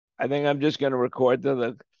I think I'm just going to record to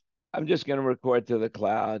the. I'm just going to record to the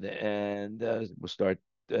cloud, and we'll start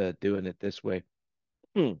doing it this way.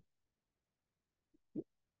 Hmm.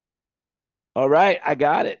 All right, I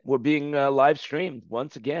got it. We're being live streamed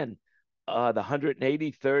once again. The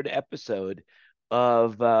 183rd episode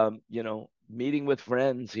of meeting with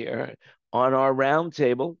friends here on our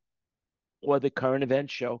roundtable or the current event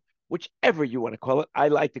show, whichever you want to call it. I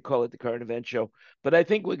like to call it the current event show, but I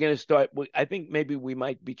think we're going to start. I think maybe we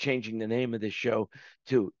might be changing the name of this show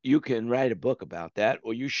to "You Can Write a Book About That,"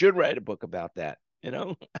 or "You Should Write a Book About That." You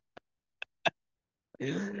know.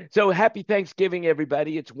 So happy Thanksgiving,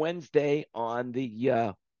 everybody. It's Wednesday on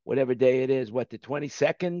the whatever day it is, what the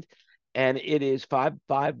 22nd, and it is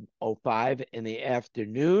 5:05 in the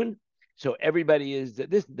afternoon. So everybody is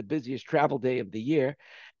this is the busiest travel day of the year.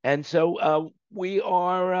 And so we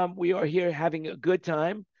are here having a good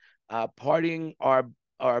time, partying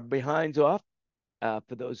our behinds off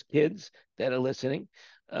for those kids that are listening.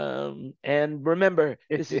 And remember,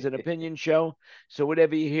 this is an opinion show. So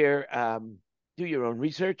whatever you hear, do your own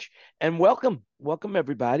research and welcome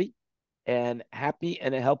everybody, and happy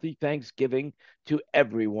and a healthy Thanksgiving to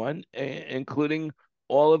everyone, including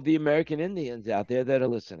all of the American Indians out there that are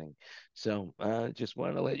listening. So just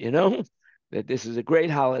want to let you know that this is a great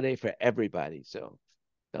holiday for everybody. So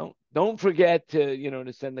don't forget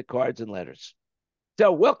to send the cards and letters.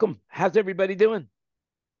 So welcome. How's everybody doing?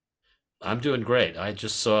 I'm doing great. I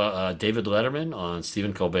just saw David Letterman on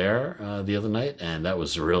Stephen Colbert the other night, and that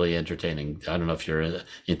was really entertaining. I don't know if you're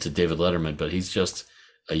into David Letterman, but he's just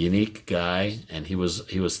a unique guy, and he was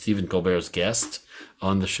Stephen Colbert's guest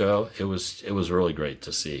on the show. It was really great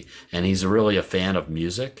to see, and he's really a fan of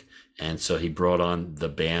music, and so he brought on the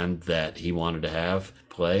band that he wanted to have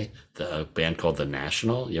play, the band called The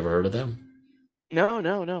National. You ever heard of them? No,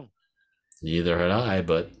 no, no. Neither had I,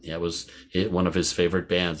 but yeah, it was one of his favorite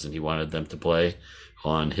bands, and he wanted them to play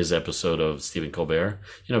on his episode of Stephen Colbert.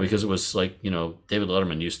 Because it was like, David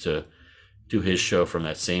Letterman used to do his show from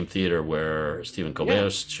that same theater where Stephen Yeah,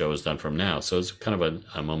 Colbert's show is done from now. So it's kind of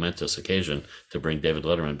a momentous occasion to bring David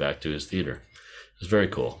Letterman back to his theater. It was very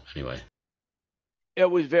cool. Anyway, it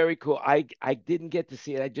was very cool. I didn't get to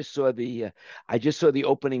see it. I just saw the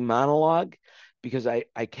opening monologue because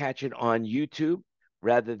I catch it on YouTube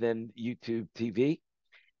rather than YouTube TV.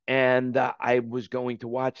 And I was going to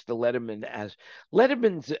watch the Letterman as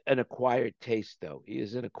Letterman's an acquired taste, though. He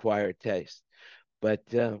is an acquired taste, but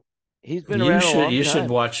he's been you around a should long you should time.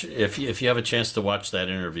 watch if you have a chance to watch that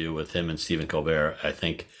interview with him and Stephen Colbert. I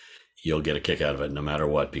think you'll get a kick out of it no matter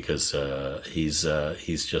what because he's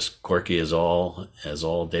just quirky as all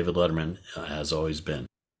David Letterman has always been.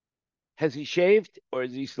 Has he shaved, or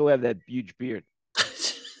does he still have that huge beard?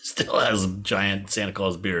 Still has a giant Santa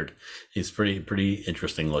Claus beard. He's pretty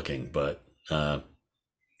interesting looking, but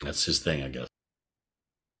that's his thing, I guess.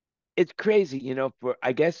 It's crazy, for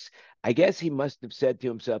I guess he must have said to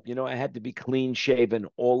himself, I had to be clean shaven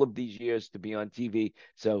all of these years to be on TV.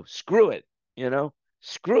 So screw it, you know,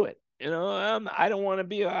 screw it. I don't want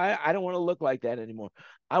to I don't want to look like that anymore.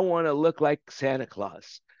 I want to look like Santa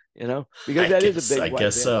Claus, because I that is a guess big I white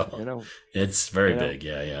guess bear, so. It's very you know. big.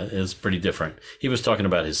 Yeah, yeah. It's pretty different. He was talking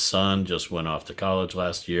about his son just went off to college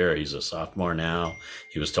last year. He's a sophomore now.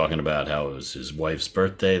 He was talking about how it was his wife's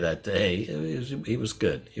birthday that day. He was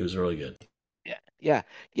good. He was really good. Yeah,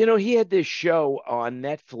 yeah. He had this show on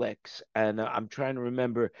Netflix, and I'm trying to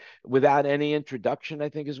remember, Without Any Introduction, I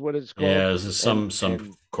think is what it's called. Yeah, this is And some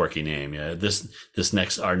and quirky name. Yeah, this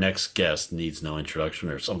next our next guest needs no introduction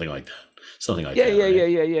or something like that. Something like yeah, that, yeah, right? yeah,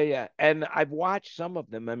 yeah, yeah, yeah. And I've watched some of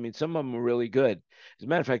them. I mean, some of them were really good. As a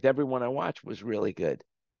matter of fact, everyone I watched was really good.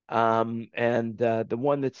 And the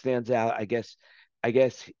one that stands out, I guess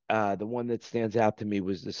the one that stands out to me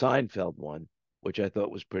was the Seinfeld one, which I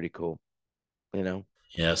thought was pretty cool, you know.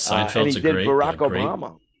 Yeah, And Seinfeld's he did a Barack great.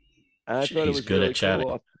 Obama. I thought it He's was good at really chatting.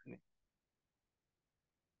 cool.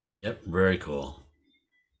 Yep, very cool.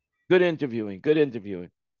 Good interviewing, good interviewing.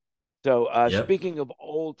 So, Yep. speaking of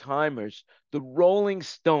old timers, the Rolling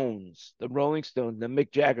Stones, the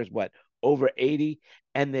Mick Jagger's what, over 80,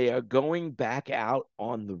 and they are going back out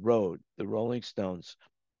on the road, the Rolling Stones.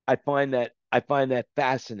 I find that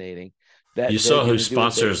fascinating You that they're saw going who to do it.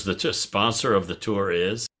 sponsors the sponsor of the tour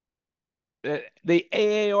is? The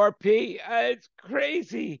AARP, it's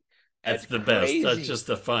crazy. That's It's the best. That's crazy. just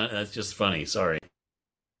the fun. That's just funny. Sorry.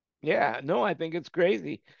 Yeah, no, I think it's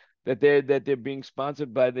crazy that they're being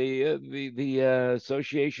sponsored by the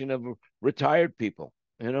Association of Retired People,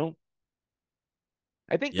 you know?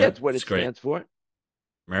 I think that's Yep, what it's it great. stands for.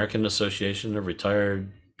 American Association of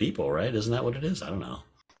Retired People, right? Isn't that what it is? I don't know.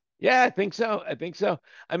 Yeah, I think so. I think so.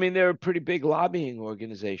 I mean, they're a pretty big lobbying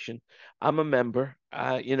organization. I'm a member.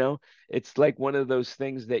 It's like one of those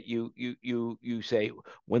things that you say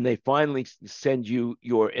when they finally send you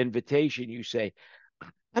your invitation, you say,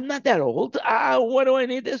 "I'm not that old. What do I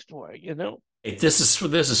need this for?" Hey, this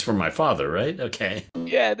is for my father, right? Okay.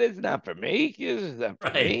 Yeah, this is not for me. This is not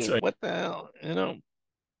for Right. me. Right. What the hell?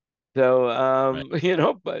 So,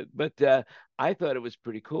 Right. but I thought it was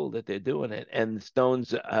pretty cool that they're doing it. And the Stones,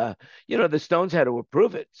 the Stones had to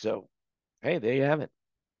approve it. So, hey, there you have it.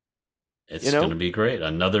 You It's going to know, be great.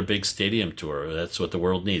 Another big stadium tour. That's what the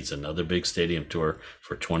world needs. Another big stadium tour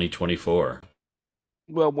for 2024.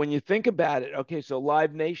 well, when you think about it, okay, so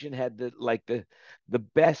Live Nation had the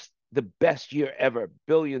best year ever,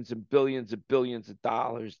 billions and billions and billions of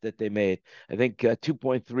dollars that they made. I think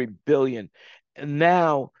 2.3 billion. And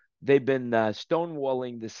now they've been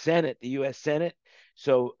stonewalling the Senate, the U.S. Senate.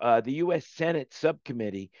 So the U.S. Senate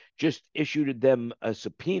subcommittee just issued them a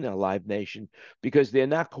subpoena, Live Nation, because they're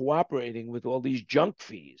not cooperating with all these junk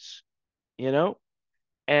fees, you know?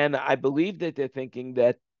 And I believe that they're thinking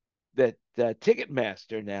that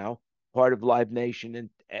Ticketmaster now, part of Live Nation,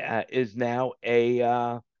 and is now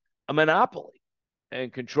a monopoly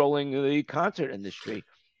and controlling the concert industry.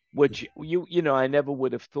 Which I never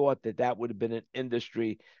would have thought that that would have been an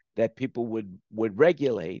industry that people would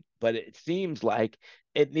regulate, but it seems like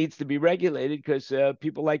it needs to be regulated because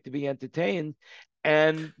people like to be entertained,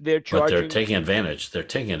 and they're But they're charging. taking advantage. They're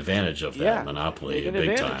taking advantage of that Yeah, monopoly taking big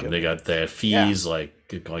advantage time. of They it. got their Yeah. fees like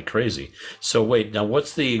crazy. So wait, now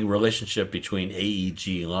what's the relationship between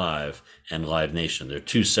AEG Live and Live Nation? They're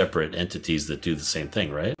two separate entities that do the same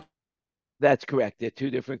thing, right? That's correct. They're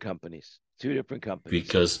two different companies. Two different companies.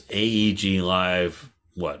 Because AEG Live,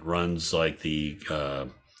 what runs like the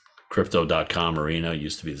crypto.com arena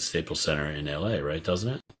used to be the Staples Center in LA, right?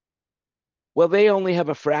 Doesn't it? Well, they only have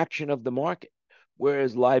a fraction of the market,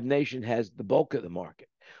 whereas Live Nation has the bulk of the market.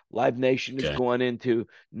 Live Nation has Okay. gone into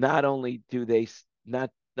not only do they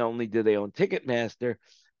own Ticketmaster,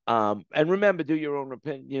 and remember, do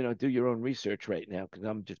your own research right now because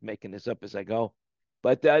I'm just making this up as I go.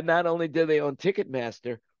 But not only do they own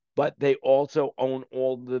Ticketmaster, but they also own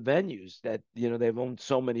all the venues that they've owned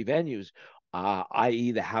so many venues,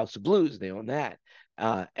 i.e., the House of Blues. They own that.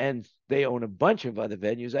 And they own a bunch of other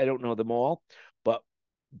venues. I don't know them all, but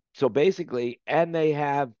so basically, and they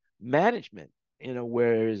have management,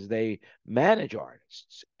 whereas they manage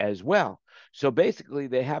artists as well. So basically,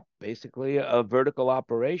 they have basically a vertical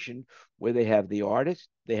operation where they have the artist,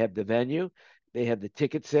 they have the venue, they have the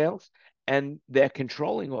ticket sales, and they're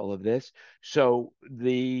controlling all of this. So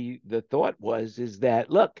the thought was is that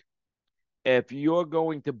look, if you're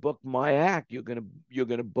going to book my act, you're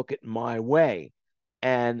gonna book it my way,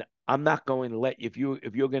 and I'm not going to let you,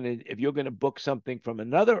 if you're gonna book something from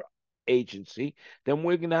another agency, then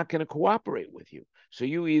we're not going to cooperate with you. So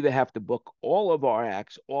you either have to book all of our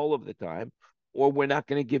acts all of the time, or we're not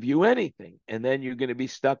going to give you anything, and then you're going to be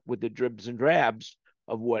stuck with the dribs and drabs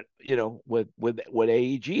of with what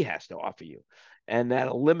AEG has to offer you, and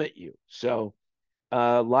that'll limit you. So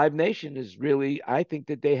Live Nation is really, I think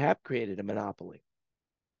that they have created a monopoly.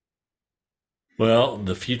 Well,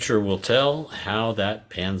 the future will tell how that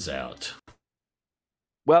pans out.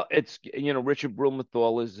 Well, it's Richard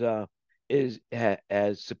Blumenthal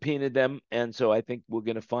has subpoenaed them, and so I think we're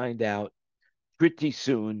going to find out pretty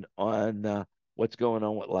soon on what's going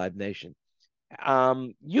on with Live Nation.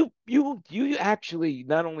 You actually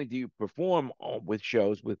not only do you perform with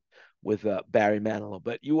shows with Barry Manilow,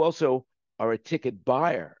 but you also are a ticket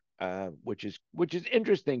buyer, which is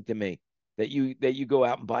interesting to me that you go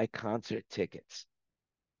out and buy concert tickets.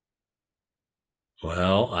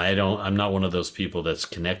 Well, I'm not one of those people that's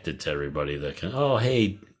connected to everybody that can, oh,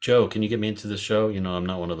 hey, Joe, can you get me into the show? I'm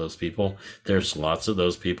not one of those people. There's lots of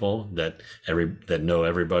those people that know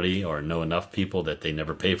everybody or know enough people that they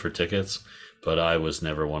never pay for tickets, but I was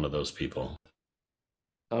never one of those people.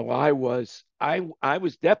 Oh, I was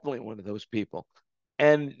definitely one of those people.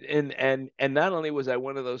 And not only was I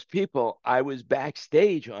one of those people, I was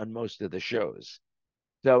backstage on most of the shows.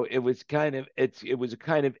 So it was a kind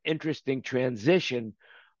of interesting transition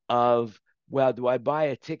of, well, do I buy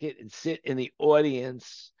a ticket and sit in the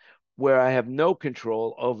audience where I have no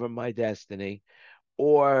control over my destiny,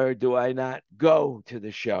 or do I not go to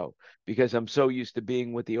the show because I'm so used to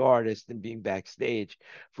being with the artist and being backstage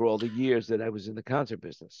for all the years that I was in the concert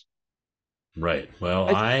business? Right.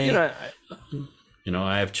 Well, I, you know,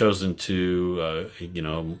 I, I have chosen to,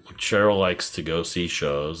 Cheryl likes to go see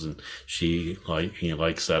shows, and she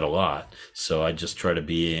likes that a lot. So I just try to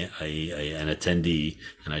be an attendee,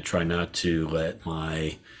 and I try not to let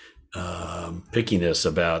my pickiness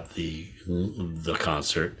about the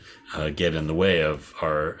concert get in the way of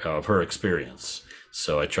her experience.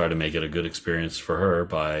 So I try to make it a good experience for her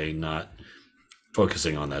by not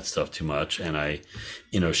focusing on that stuff too much. And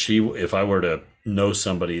she, if I were to know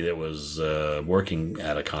somebody that was working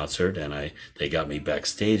at a concert and they got me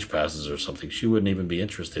backstage passes or something, she wouldn't even be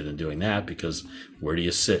interested in doing that, because where do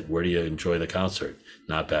you sit? Where do you enjoy the concert?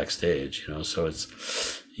 Not backstage, So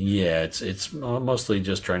it's mostly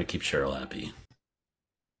just trying to keep Cheryl happy.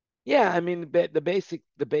 Yeah, I mean the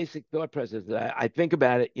basic thought process that I think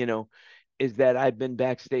about it, is that I've been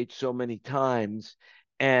backstage so many times,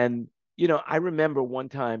 and I remember one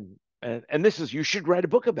time, and this is, you should write a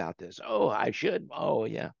book about this. Oh, I should. Oh,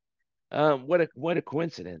 yeah. What a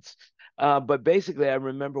coincidence. But basically, I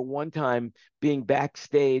remember one time being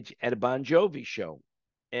backstage at a Bon Jovi show,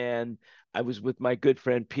 and I was with my good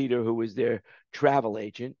friend Peter, who was their travel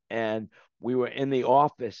agent, and we were in the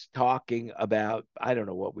office talking about, I don't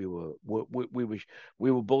know what we were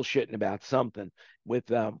bullshitting about something with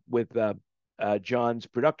John's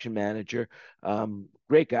production manager,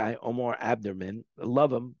 great guy, Omar Abderman,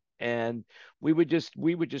 love him, and we were just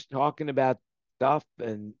talking about stuff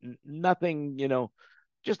and nothing,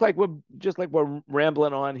 just like we're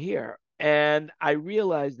rambling on here. And I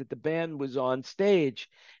realized that the band was on stage,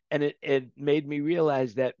 and it made me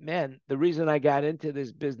realize that, man, the reason I got into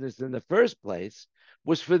this business in the first place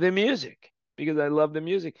was for the music, because I love the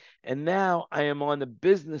music. And now I am on the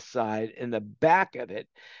business side in the back of it.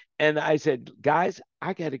 And I said, guys,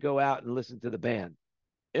 I got to go out and listen to the band,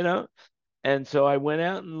 you know? And so I went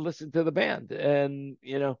out and listened to the band, and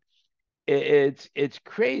it's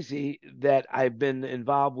crazy that I've been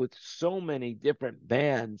involved with so many different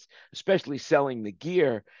bands, especially selling the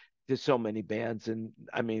gear to so many bands. And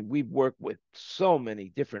I mean, we've worked with so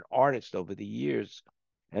many different artists over the years.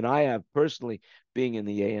 And I have personally, being in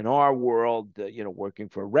the A&R world, working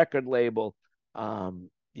for a record label, um,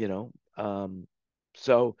 you know,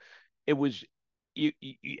 so it was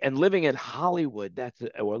and living in Hollywood,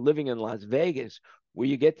 or living in Las Vegas, where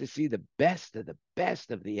you get to see the best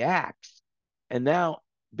of the acts. And now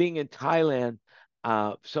being in Thailand,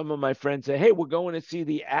 some of my friends say, "Hey, we're going to see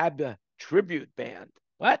the ABBA tribute band."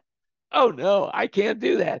 What? Oh no, I can't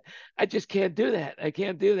do that. I just can't do that. I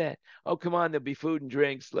can't do that. Oh, come on, there'll be food and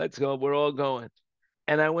drinks. Let's go. We're all going.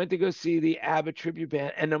 And I went to go see the ABBA tribute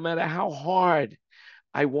band, and no matter how hard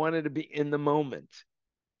I wanted to be in the moment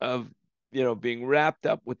of being wrapped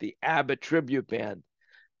up with the ABBA tribute band,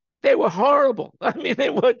 they were horrible. I mean, they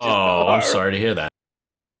were just Oh, I'm sorry to horrible. hear that.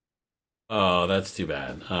 Oh, that's too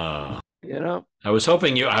bad. You know? I was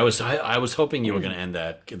hoping you were going to end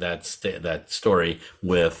that story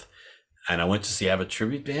with, and I went to see Abbott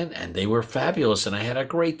Tribute Band, and they were fabulous, and I had a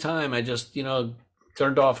great time. I just,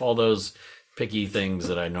 turned off all those picky things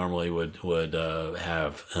that I normally would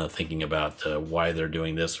have, thinking about why they're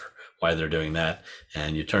doing this or why they're doing that,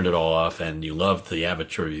 and you turned it all off, and you loved the Abbott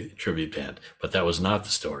Tribute Band, but that was not the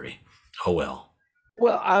story. Oh well.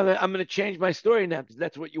 Well, I'm going to change my story now, because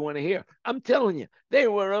that's what you want to hear. I'm telling you, they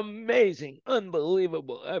were amazing,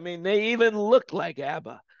 unbelievable. I mean, they even looked like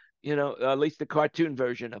ABBA, at least the cartoon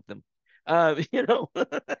version of them. Uh, you know,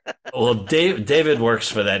 Well, David works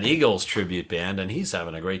for that Eagles tribute band, and he's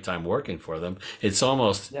having a great time working for them. It's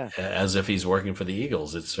almost yeah, as if he's working for the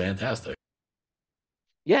Eagles. It's fantastic.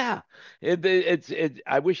 yeah.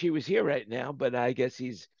 I wish he was here right now, but I guess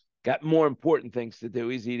he's got more important things to do.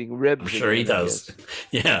 He's eating I'm ribs sure he again, I does. guess.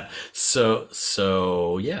 Yeah.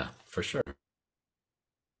 So yeah, for sure.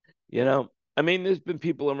 I mean, there's been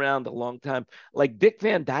people around a long time. Like Dick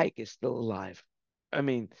Van Dyke is still alive. I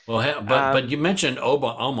mean, Well, but um, you mentioned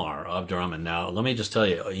Omar Abdurrahman. Now, let me just tell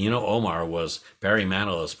you, Omar was Barry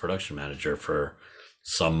Manilow's production manager for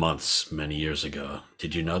some months many years ago.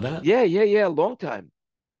 Did you know that? yeah, yeah, yeah, long time.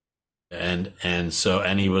 And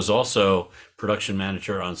he was also production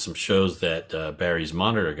manager on some shows that Barry's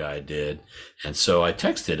Monitor Guy did. And so I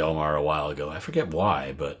texted Omar a while ago. I forget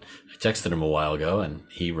why, but I texted him a while ago, and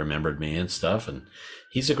he remembered me and stuff. And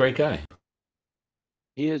he's a great guy.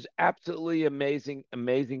 He is absolutely amazing,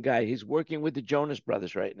 amazing guy. He's working with the Jonas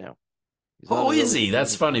Brothers right now. He's on Oh, the road is with he? the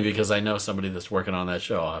That's Jonas funny Brothers. because I know somebody that's working on that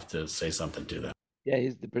show. I'll have to say something to them. Yeah,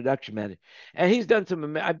 he's the production manager, and he's done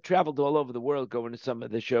some. I've traveled all over the world going to some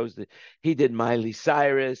of the shows that he did. Miley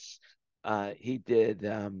Cyrus, he did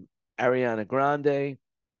Ariana Grande.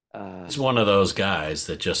 Uh, He's one of those guys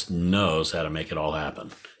that just knows how to make it all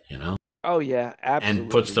happen, oh yeah,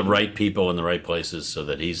 and puts absolutely. the right people in the right places so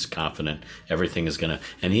that he's confident everything is gonna.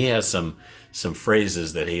 And he has some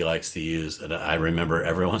phrases that he likes to use that I remember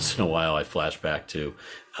every once in a while. I flash back to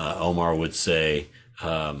Omar would say.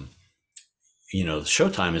 the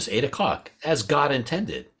showtime is 8 o'clock, as God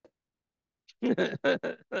intended.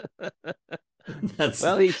 That's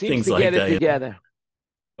Well, he seems things to like get it that. together.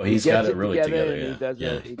 Well, He he's got gets it it really together, together. and he Yeah,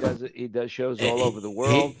 does yeah. he does shows all over the He,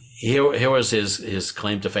 world. here was his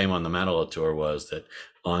claim to fame on the Manilow tour was that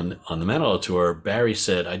on the Manilow tour, Barry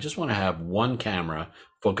said, "I just want to have one camera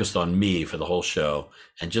focused on me for the whole show,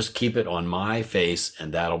 and just keep it on my face,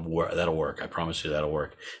 and that'll work. That'll work. I promise you, that'll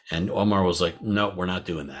work." And Omar was like, "No, we're not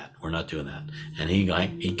doing that. We're not doing that." And he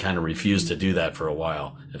kind of refused to do that for a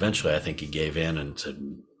while. Eventually, I think he gave in and said,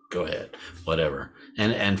 "Go ahead, whatever."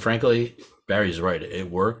 And frankly, Barry's right.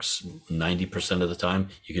 It works 90% of the time.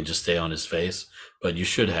 You can just stay on his face, but you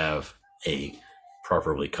should have a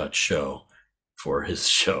properly cut show for his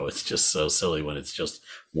show. It's just so silly when it's just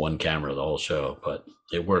one camera the whole show, but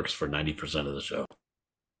it works for 90% of the show.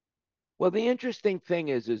 Well, the interesting thing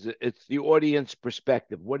is it's the audience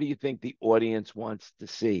perspective. What do you think the audience wants to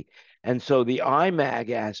see? And so the IMAG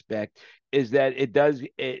aspect is that it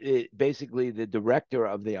basically the director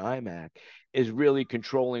of the IMAG is really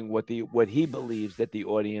controlling what he believes that the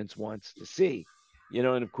audience wants to see.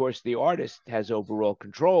 And of course the artist has overall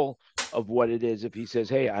control of what it is. If he says,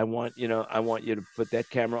 "Hey, I want you to put that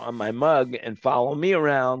camera on my mug and follow me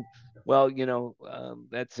around," well,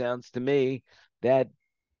 that sounds to me that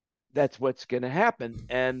that's what's going to happen.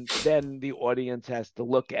 And then the audience has to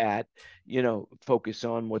look at, focus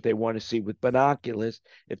on what they want to see with binoculars.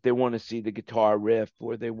 If they want to see the guitar riff,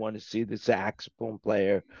 or they want to see the saxophone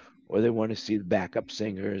player, or they want to see the backup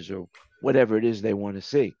singers, or whatever it is they want to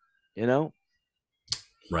see, you know?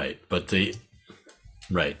 Right. But the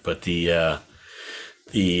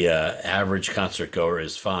average concert goer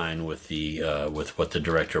is fine with with what the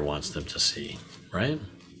director wants them to see, right?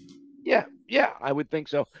 Yeah, yeah, I would think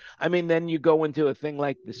so. I mean, then you go into a thing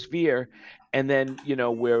like the Sphere, and then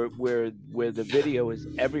where the video is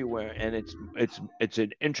everywhere, and it's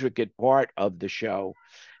an intricate part of the show.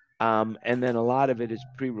 And then a lot of it is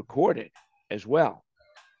pre-recorded as well.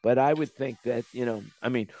 But I would think that, I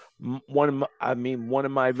mean, one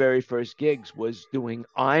of my very first gigs was doing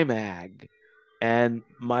IMAG, and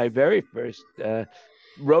my very first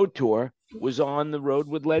road tour was on the road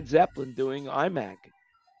with Led Zeppelin doing IMAG,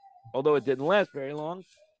 although it didn't last very long.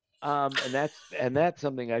 And that's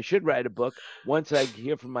something I should write a book once I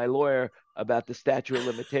hear from my lawyer about the statute of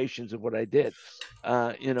limitations of what I did.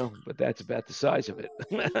 But that's about the size of it.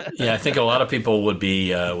 Yeah, I think a lot of people would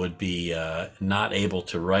be not able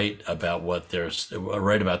to write about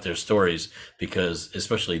their stories because,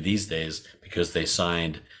 especially these days, because they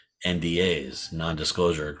signed NDAs,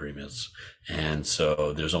 non-disclosure agreements, and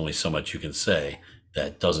so there's only so much you can say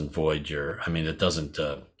that doesn't void your. I mean, it doesn't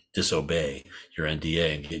disobey your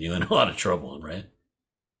NDA and get you in a lot of trouble, right?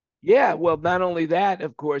 Yeah, well, not only that,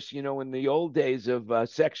 of course, in the old days of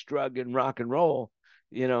sex, drug, and rock and roll,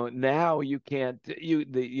 now you can't, you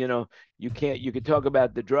can't, you could talk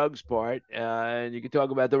about the drugs part, and you could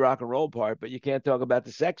talk about the rock and roll part, but you can't talk about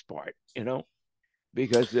the sex part,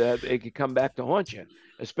 because it could come back to haunt you,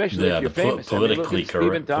 especially if Yeah, you're famous. I mean, look at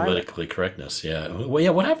Steven Tyler. politically correctness. Yeah. Well,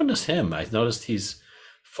 yeah. What happened to him? I noticed he's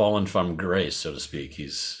fallen from grace, so to speak.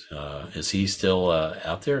 Is he still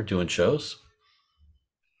out there doing shows?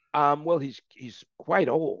 Well, he's quite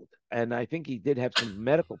old, and I think he did have some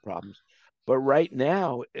medical problems. But right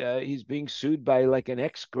now, he's being sued by like an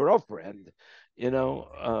ex-girlfriend,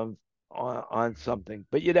 on something.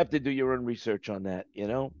 But you'd have to do your own research on that.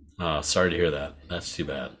 Sorry to hear that. That's too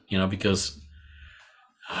bad. Because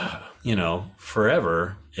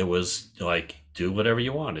forever it was like do whatever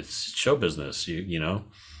you want. It's show business.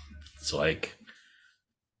 It's like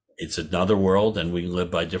it's another world, and we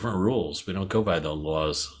live by different rules. We don't go by the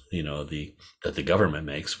laws, that the government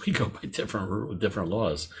makes. We go by different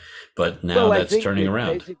laws. But now Well, I that's think turning that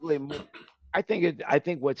around. basically, I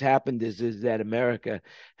think what's happened is that America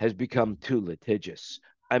has become too litigious.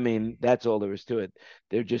 I mean, that's all there is to it.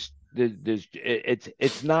 They're just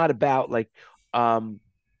it's not about like um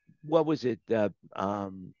what was it?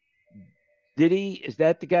 Diddy, is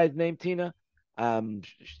that the guy's name, Tina?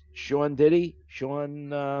 Sean Diddy, Sean,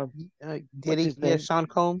 what's Diddy, his yeah, name? Sean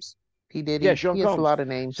Combs, P Yeah, Diddy. Sean He has a Combs. lot of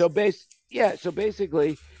names. So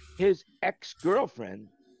basically, his ex-girlfriend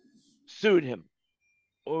sued him,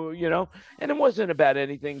 or and it wasn't about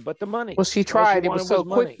anything but the money. Well, she All she tried. It was wanted was so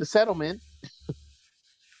quick, money. the settlement.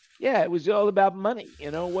 Yeah, it was all about money.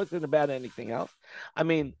 It wasn't about anything else. I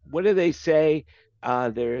mean, what do they say?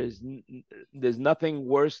 There's nothing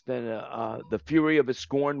worse than the fury of a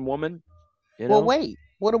scorned woman. You Well, know, wait.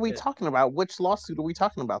 What are we Yeah. talking about? Which lawsuit are we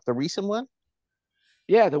talking about? The recent one?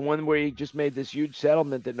 Yeah, the one where he just made this huge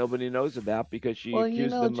settlement that nobody knows about because she Well,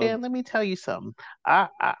 accused him of. Jan, let me tell you something. I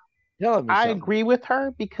Telling me I something. agree with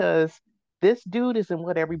her because this dude isn't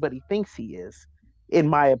what everybody thinks he is, in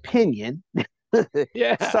my opinion.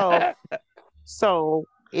 So, Yeah. so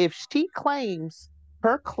if she claims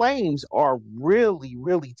her claims are really,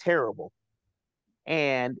 really terrible,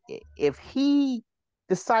 and if he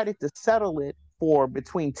decided to settle it for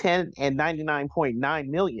between 10 and 99.9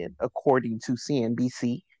 million, according to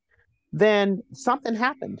CNBC, then something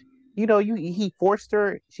happened. He forced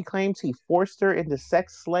her, she claims he forced her into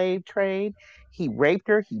sex slave trade. He raped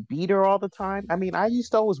her, he beat her all the time. I mean, I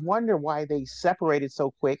used to always wonder why they separated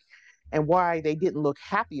so quick and why they didn't look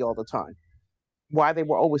happy all the time, why they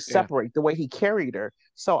were always Yeah. separate, the way he carried her.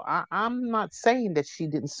 So I'm not saying that she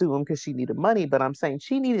didn't sue him because she needed money, but I'm saying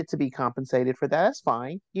she needed to be compensated for that. That's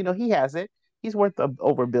fine. He has it. He's worth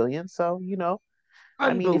over a billion. So,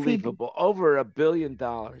 I mean, if he, Unbelievable. Over $1 billion.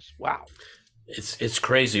 Wow. It's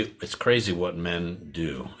crazy. It's crazy what men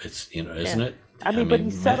do. It's, yeah. isn't it? I I mean, but he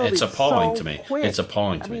mean, settled it's it appalling so to me. quick. It's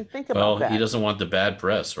appalling I to me. mean, think Well, about he that. doesn't want the bad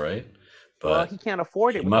press, right? Well, But he can't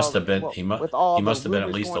afford it he with must all have been well, with all he the must have been at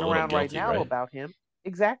rumors least a going little around right guilty, now right? about him. He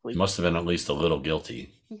Exactly. must have been at least a little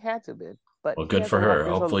guilty. He had to be. But Well, he good has a for lot her.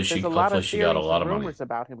 there's a lot Hopefully of she got a theories lot and of money. rumors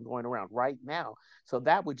about him going around right now. So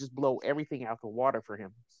that would just blow everything out the water for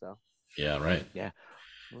him. So Yeah, right. Yeah.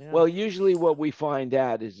 yeah. Well, usually what we find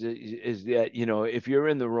out is that, if you're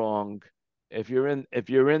in the wrong, if you're in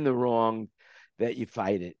the wrong, that you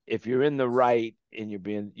fight it. If you're in the right and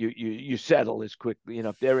you settle as quickly,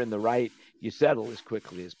 if they're in the right, you settle as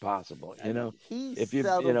quickly as possible. I mean, he If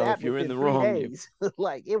settled if that you're in within the three wrong, days.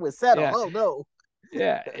 Like it was settled. yeah, Oh no.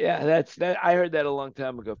 yeah. That's that. I heard that a long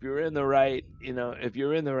time ago. If you're in the right, if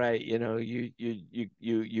you're in the right, you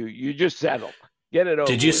just settle, get it Did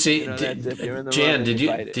over you with. see That's if you're in the wrong, Jan, then you did you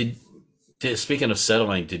fight it. speaking of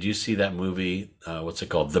settling, did you see that movie what's it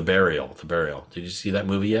called? The Burial. The Burial. Did you see that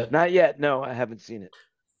movie yet? Not yet. No, I haven't seen it.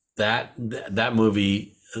 That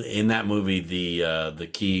movie, in that movie, the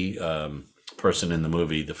key person in the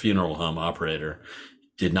movie, the funeral home operator,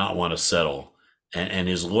 did not want to settle, and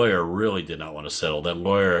his lawyer really did not want to settle. That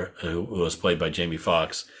lawyer, who was played by Jamie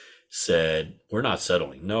Foxx, said, "We're not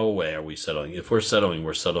settling. No way are we settling. If we're settling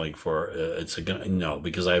for it's a no,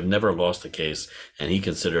 because I've never lost a case." And he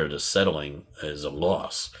considered a settling as a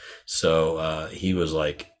loss. So he was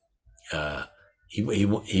like, uh,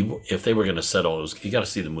 if they were going to settle, it was, you got to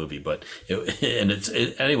see the movie, but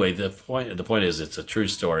anyway. The point is, it's a true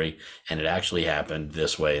story, and it actually happened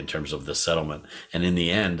this way in terms of the settlement. And in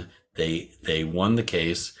the end, they won the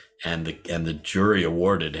case, and the jury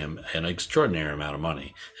awarded him an extraordinary amount of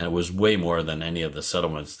money, and it was way more than any of the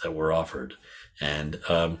settlements that were offered. And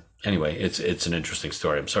anyway, it's an interesting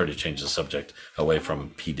story. I'm sorry to change the subject away from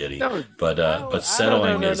P Diddy, No, but No, no, settling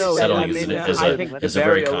I no, think is no. that I settling is mean, is I a think legitimate. the is a very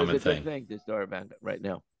burial is common a good thing. thing to start about right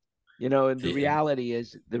now. And the reality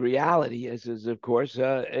is of course,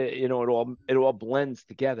 it all blends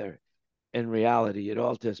together. In reality, it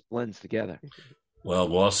all just blends together. Well,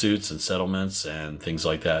 lawsuits and settlements and things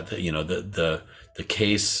like that. The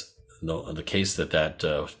case, the case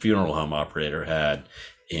that funeral home operator had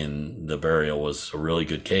in the burial was a really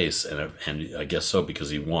good case, and I guess so, because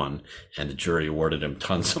he won, and the jury awarded him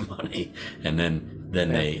tons of money, and then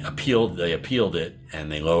Yeah. they appealed it,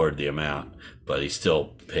 and they lowered the amount, but he still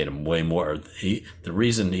paid him way more. The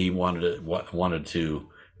reason he wanted to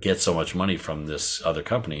get so much money from this other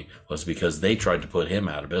company was because they tried to put him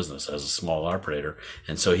out of business as a small operator.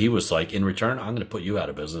 And so he was like, in return, I'm going to put you out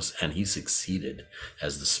of business. And he succeeded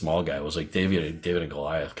as the small guy. It was like David and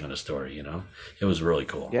Goliath kind of story, It was really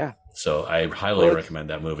cool. Yeah. So I highly Well, recommend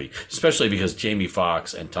that movie, especially because Jamie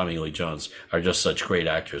Foxx and Tommy Lee Jones are just such great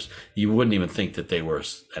actors. You wouldn't even think that they were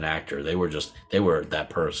an actor. They were that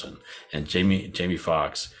person. And Jamie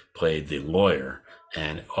Foxx played the lawyer,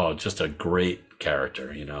 and just a great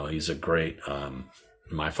character. He's a great,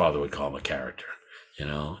 my father would call him a character,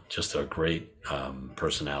 just a great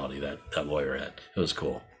personality that lawyer had. It was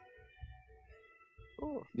cool.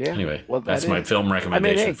 Cool. yeah. Anyway, Well, that that's my is. film I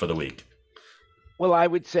mean, recommendation hey. for the week. Well, I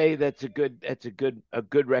would say that's a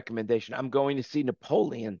good recommendation. I'm going to see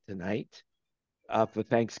Napoleon tonight, for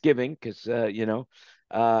Thanksgiving, because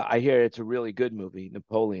I hear it's a really good movie,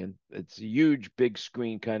 Napoleon. It's a huge, big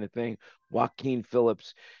screen kind of thing. Joaquin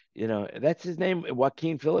Phillips, that's his name.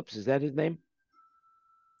 Joaquin Phillips, is that his name?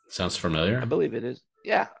 Sounds I familiar. believe it is.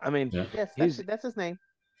 Yeah, I mean, Yeah. Yes, he's that's his name.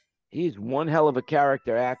 he's one hell of a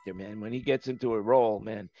character actor, man. When he gets into a role,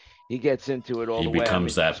 man, he gets into it all He the way. I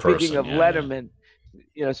becomes mean, that speaking person. of Yeah. Yeah. Letterman,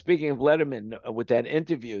 with that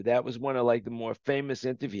interview, that was one of like the more famous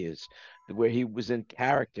interviews where he was in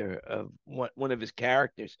character of one of his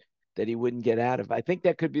characters that he wouldn't get out of. I think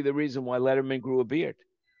that could be the reason why Letterman grew a beard,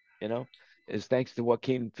 you know, is thanks to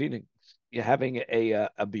Joaquin having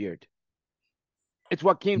a beard. It's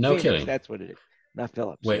Joaquin No Phoenix. kidding. That's what it is, not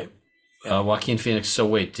Phillips. Wait, Yeah. Joaquin Phoenix. So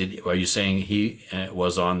wait, are you saying he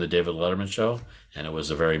was on the David Letterman show and it was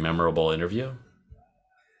a very memorable interview?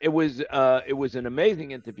 It was an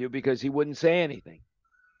amazing interview because he wouldn't say anything.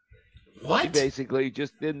 He What? basically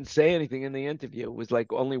just didn't say anything in the interview. It was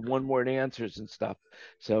like only one word answers and stuff.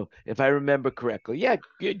 So if I remember correctly, yeah,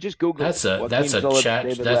 just Google That's it. a Joaquin that's a Phillips, chat.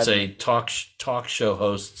 David That's Letterman. a talk show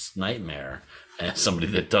host's nightmare. And somebody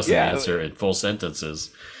that doesn't Yeah. answer in full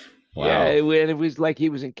sentences. Wow. Yeah, it was like he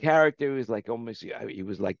was in character. He was like almost he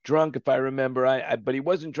was like drunk, if I remember. But he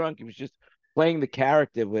wasn't drunk. He was just playing the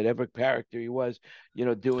character, whatever character he was,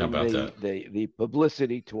 How doing about that? the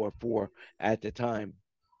publicity tour for at the time.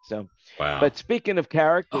 So, Wow. but speaking of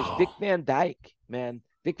characters, Oh. Dick Van Dyke, man,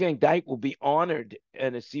 Dick Van Dyke will be honored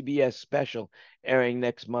in a CBS special airing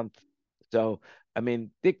next month. So, I mean,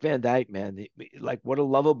 Dick Van Dyke, man, like what a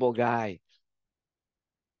lovable guy.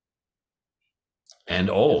 And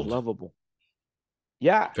Just old. lovable.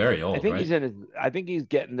 Yeah, Very old, right? I think he's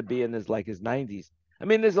getting to be in his 90s. I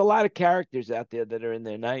mean, there's a lot of characters out there that are in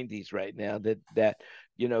their 90s right now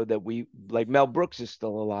that we like. Mel Brooks is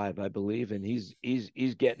still alive, I believe, and he's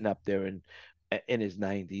getting up there in his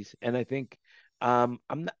 90s. And I think I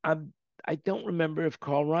don't remember if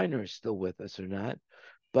Carl Reiner is still with us or not,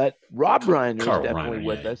 but Rob Reiner is Carl definitely Reiner,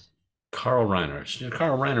 with yeah. us. Carl Reiner.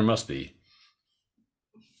 Carl Reiner must be.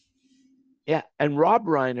 Yeah, and Rob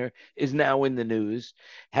Reiner is now in the news.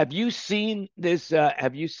 Have you seen this?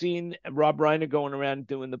 Have you seen Rob Reiner going around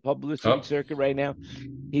doing the publicity circuit right now?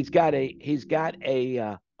 He's got a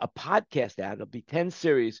podcast out. It'll be 10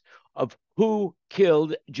 series of who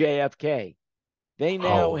killed JFK. They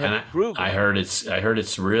now and have proven. I heard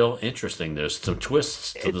it's real interesting. There's some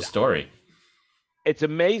twists to the story. It's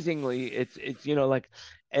amazingly, it's like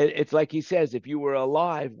it's like he says, if you were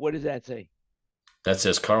alive, what does that say? That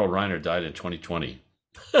says Carl Reiner died in 2020.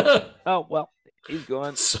 Oh, well, he's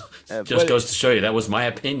gone. So, just goes to show you that was my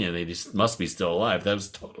opinion. He must be still alive. That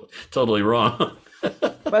was totally wrong.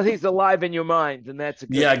 Well, he's alive in your mind, and that's a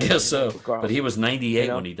good yeah, I thing, guess so. But he was 98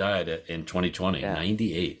 know? when he died in 2020. Yeah.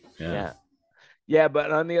 98. Yeah. Yeah,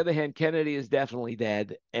 but on the other hand, Kennedy is definitely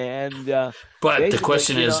dead. And but the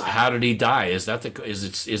question is, how did he die? Is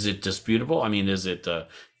it disputable? I mean, is it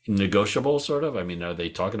negotiable, sort of? I mean, are they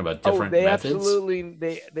talking about different methods?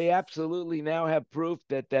 They absolutely now have proof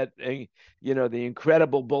that the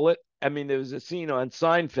incredible bullet. I mean, there was a scene on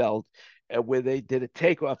Seinfeld where they did a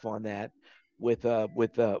takeoff on that with a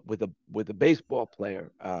baseball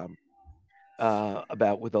player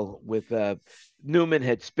with Newman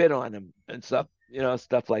had spit on him and stuff.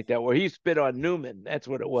 Stuff like that, where he spit on Newman. That's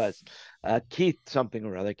what it was. Keith something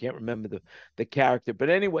or other. I can't remember the character. But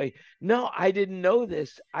anyway, no, I didn't know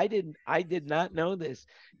this. I did not know this.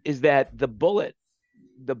 Is that the bullet,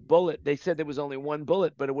 they said there was only one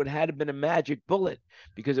bullet, but it would have been a magic bullet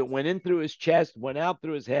because it went in through his chest, went out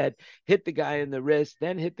through his head, hit the guy in the wrist,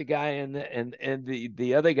 then hit the guy in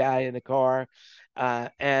the other guy in the car.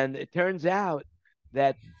 And it turns out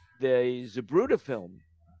that the Zapruder film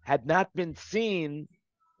had not been seen.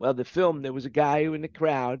 Well, the film, there was a guy in the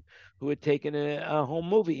crowd who had taken a home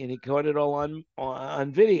movie and he caught it all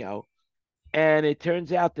on video. And it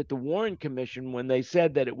turns out that the Warren Commission, when they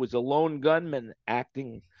said that it was a lone gunman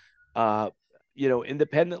acting,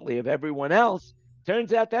 independently of everyone else,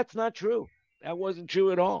 turns out that's not true. That wasn't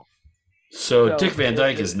true at all. So Dick Van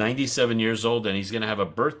Dyke is 97 years old, and he's going to have a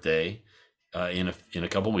birthday in a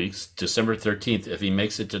couple weeks, December 13th. If he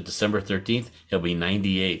makes it to December 13th, he'll be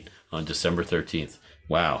 98 on December 13th.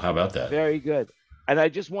 Wow, how about that? Very good. And I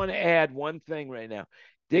just want to add one thing right now.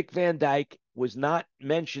 Dick Van Dyke was not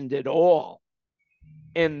mentioned at all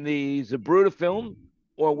in the Zapruder film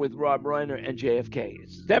or with Rob Reiner and JFK.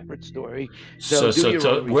 It's a separate story. So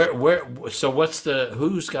what's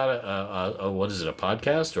who's got a what is it, a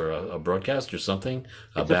podcast or a broadcast or something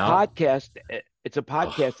about? It's a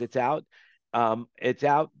podcast. It's out.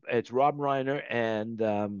 It's Rob Reiner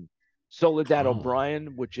and Soledad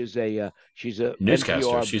O'Brien, which is she's a newscaster.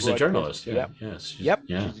 NPR she's a journalist. Yeah. Yep.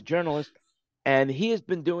 She's a journalist. And he has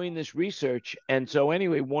been doing this research. And so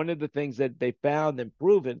anyway, one of the things that they found and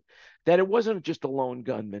proven that it wasn't just a lone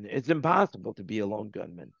gunman. It's impossible to be a lone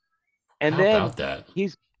gunman. And How then about that?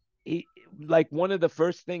 he like one of the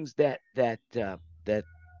first things God,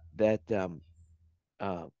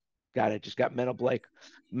 I just got mental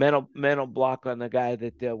block on the guy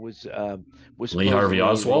that was Lee Harvey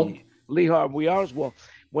Oswald. Lee Harvey Oswald.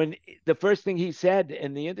 When the first thing he said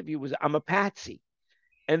in the interview was, "I'm a patsy,"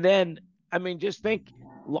 and then I mean, just think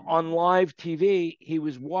on live TV, he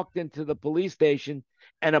was walked into the police station,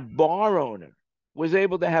 and a bar owner was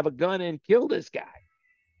able to have a gun and kill this guy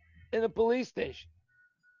in a police station.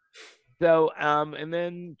 So, and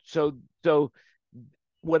then so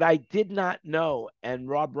what I did not know, and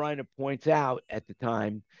Rob Reiner points out at the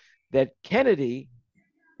time, that Kennedy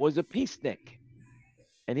was a peacenik,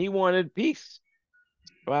 and he wanted peace.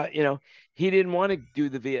 Well, he didn't want to do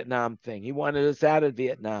the Vietnam thing. He wanted us out of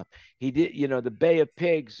Vietnam. He did, the Bay of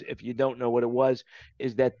Pigs, if you don't know what it was,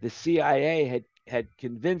 is that the CIA had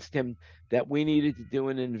convinced him that we needed to do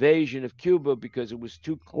an invasion of Cuba because it was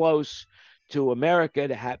too close to America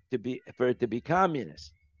for it to be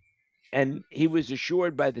communist. And he was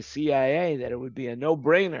assured by the CIA that it would be a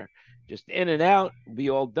no-brainer, just in and out, be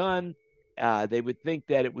all done. They would think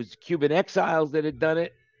that it was Cuban exiles that had done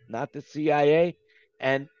it, not the CIA,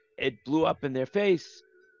 and it blew up in their face.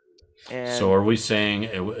 And so are we saying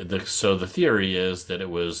so the theory is that it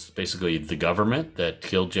was basically the government that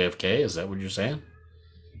killed JFK? Is that what you're saying?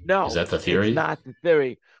 No, is that the theory? It's not the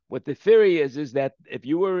theory. What the theory is that if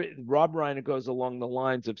you were, Rob Reiner goes along the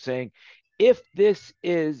lines of saying, if this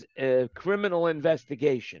is a criminal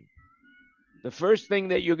investigation, the first thing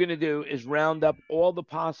that you're going to do is round up all the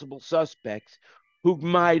possible suspects who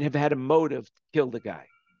might have had a motive to kill the guy.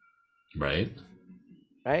 Right.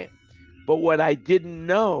 But what I didn't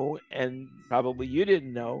know, and probably you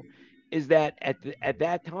didn't know, is that at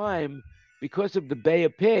that time, because of the Bay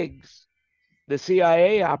of Pigs, the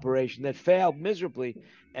CIA operation that failed miserably,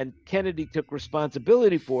 and Kennedy took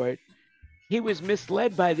responsibility for it, he was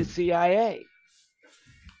misled by the CIA.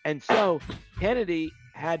 And so Kennedy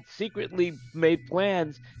had secretly made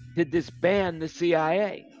plans to disband the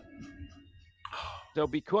CIA. So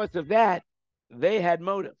because of that, they had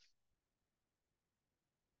motive.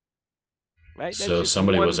 Right? So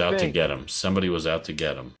somebody was out to get him. Somebody was out to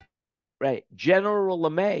get him. Right. General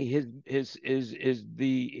LeMay, is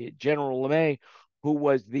the General LeMay, who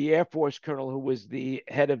was the Air Force colonel, who was the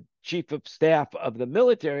head of chief of staff of the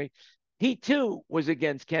military. He too was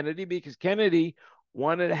against Kennedy because Kennedy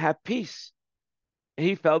wanted to have peace.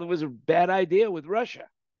 He felt it was a bad idea with Russia.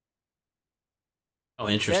 Oh,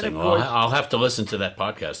 interesting. Well, I'll have to listen to that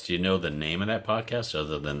podcast. Do you know the name of that podcast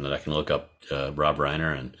other than that I can look up Rob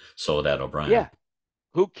Reiner and Soledad O'Brien? Yeah.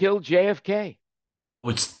 Who killed JFK?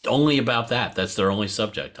 It's only about that. That's their only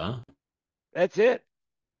subject, huh? That's it.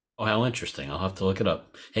 Oh, how interesting. I'll have to look it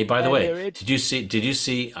up. Hey, by the way, did you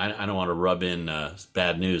see, I don't want to rub in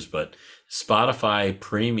bad news, but Spotify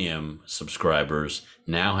premium subscribers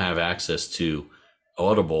now have access to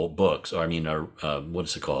Audible books, or what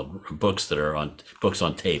is it called? Books that are on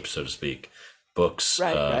tape, so to speak. Books.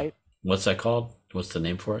 Right. What's that called? What's the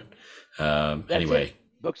name for it? Anyway. It.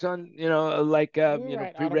 Books on,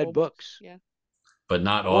 pre-read books. Yeah. But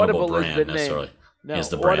not Audible brand necessarily. No, is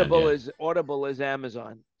the brand, Audible is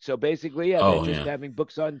Amazon. So basically, they're just having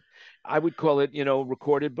books on. I would call it,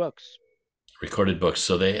 recorded books. Recorded books.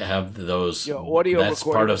 So they have those. Audio. That's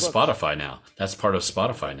part of Spotify now. That's part of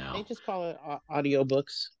Spotify now. They just call it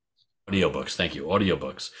audiobooks. Audiobooks. Thank you.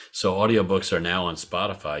 Audiobooks. So audiobooks are now on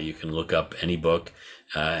Spotify. You can look up any book,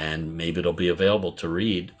 and maybe it'll be available to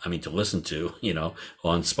listen to.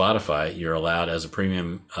 On Spotify, you're allowed, as a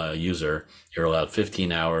premium user, you're allowed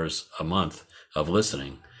 15 hours a month of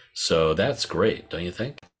listening. So that's great, don't you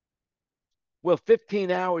think? Well,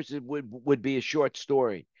 15 hours would be a short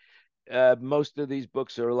story. Most of these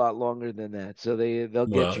books are a lot longer than that, so they'll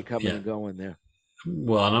get you coming and going there.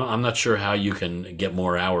 Well, I'm not sure how you can get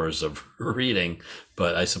more hours of reading,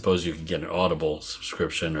 but I suppose you can get an Audible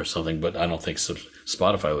subscription or something, but I don't think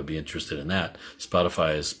Spotify would be interested in that.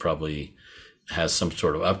 Spotify has some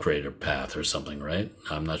sort of upgrade path or something, right?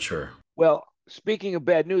 I'm not sure. Well, speaking of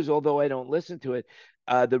bad news, although I don't listen to it,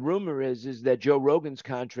 the rumor is that Joe Rogan's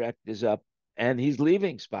contract is up and he's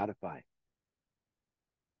leaving Spotify.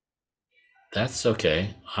 That's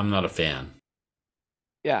okay. I'm not a fan.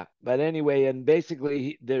 Yeah, but anyway, and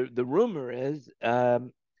basically the rumor is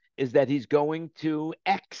that he's going to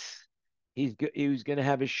X. He was going to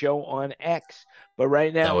have a show on X, but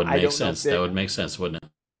right now that would make sense. That would make sense, wouldn't it?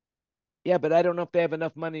 Yeah, but I don't know if they have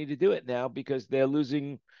enough money to do it now because they're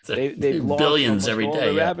losing. They've lost billions every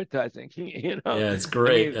day. Advertising, Yeah, it's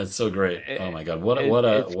great. That's so great. Oh my God, what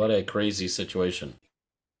a crazy situation.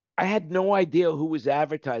 I had no idea who was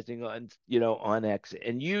advertising on X,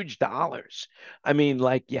 and huge dollars. I mean,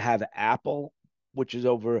 like you have Apple, which is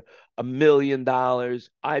over $1 million,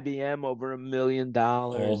 IBM over $1 million,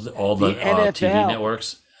 all the NFL, TV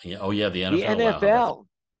networks. Oh yeah, the NFL. The NFL. Wow.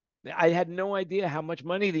 I had no idea how much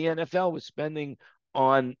money the NFL was spending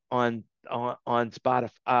on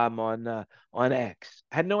Spotify, on X.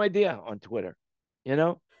 I had no idea on Twitter.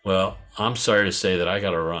 Well, I'm sorry to say that I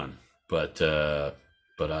got to run, but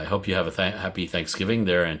But I hope you have a happy Thanksgiving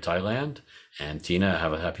there in Thailand, and Tina,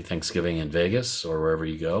 have a happy Thanksgiving in Vegas or wherever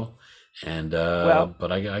you go. And Well,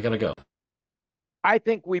 but I gotta go. I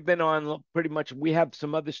think we've been on pretty much. We have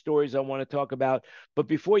some other stories I want to talk about. But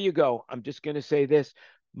before you go, I'm just going to say this.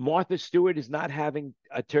 Martha Stewart is not having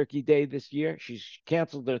a turkey day this year. She's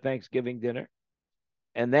canceled her Thanksgiving dinner.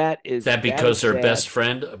 And Is that that is because her sad. best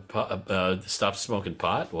friend stopped smoking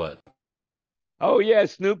pot? What? Oh yeah,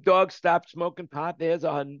 Snoop Dogg stopped smoking pot. There's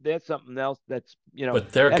something else that's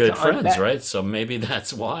But they're that's good on friends, that. right? So maybe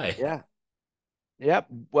that's why. Yeah. Yep.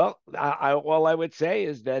 Well, all I would say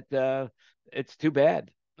is that it's too bad.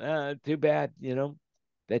 Too bad,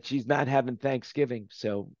 that she's not having Thanksgiving.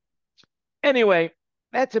 So anyway,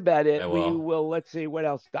 that's about it. Yeah, We well, will let's see what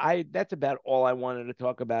else. I That's about all I wanted to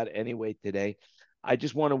talk about anyway today. I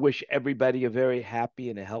just want to wish everybody a very happy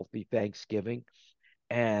and a healthy Thanksgiving.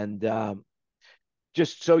 And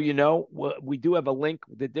just so you know, we do have a link.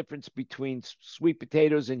 The difference between sweet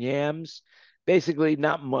potatoes and yams, basically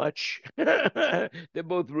not much. They're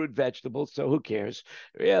both root vegetables, so who cares?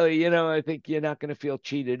 Really, I think you're not going to feel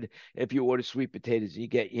cheated if you order sweet potatoes and you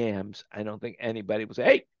get yams. I don't think anybody will say,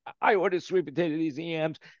 "Hey, I ordered sweet potatoes and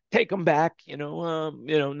yams. Take them back."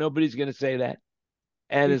 Nobody's going to say that.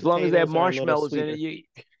 And Sweet as long as they have potatoes are a little marshmallows in it, sweeter. you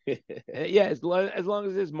yeah, as long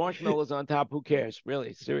as there's marshmallows on top, who cares?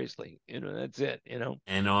 Really, seriously, that's it.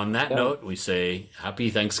 and on that So note, we say happy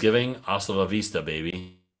Thanksgiving. Hasta la vista,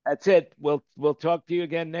 baby. that's it. We'll talk to you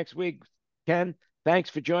again next week. Ken, thanks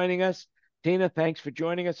for joining us. Tina, thanks for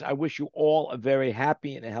joining us. I wish you all a very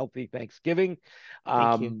happy and a healthy Thanksgiving.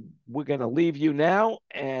 Thank you. We're gonna leave you now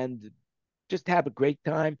and just have a great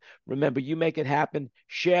time. Remember, you make it happen.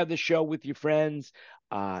 Share the show with your friends.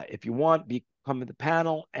 If you want, become the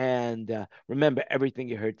panel. And remember, everything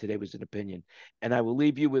you heard today was an opinion. And I will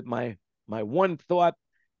leave you with my one thought.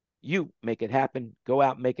 You make it happen. Go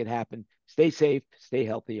out and make it happen. Stay safe. Stay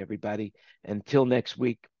healthy, everybody. Until next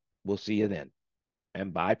week, we'll see you then.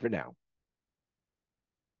 And bye for now.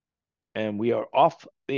 And we are off the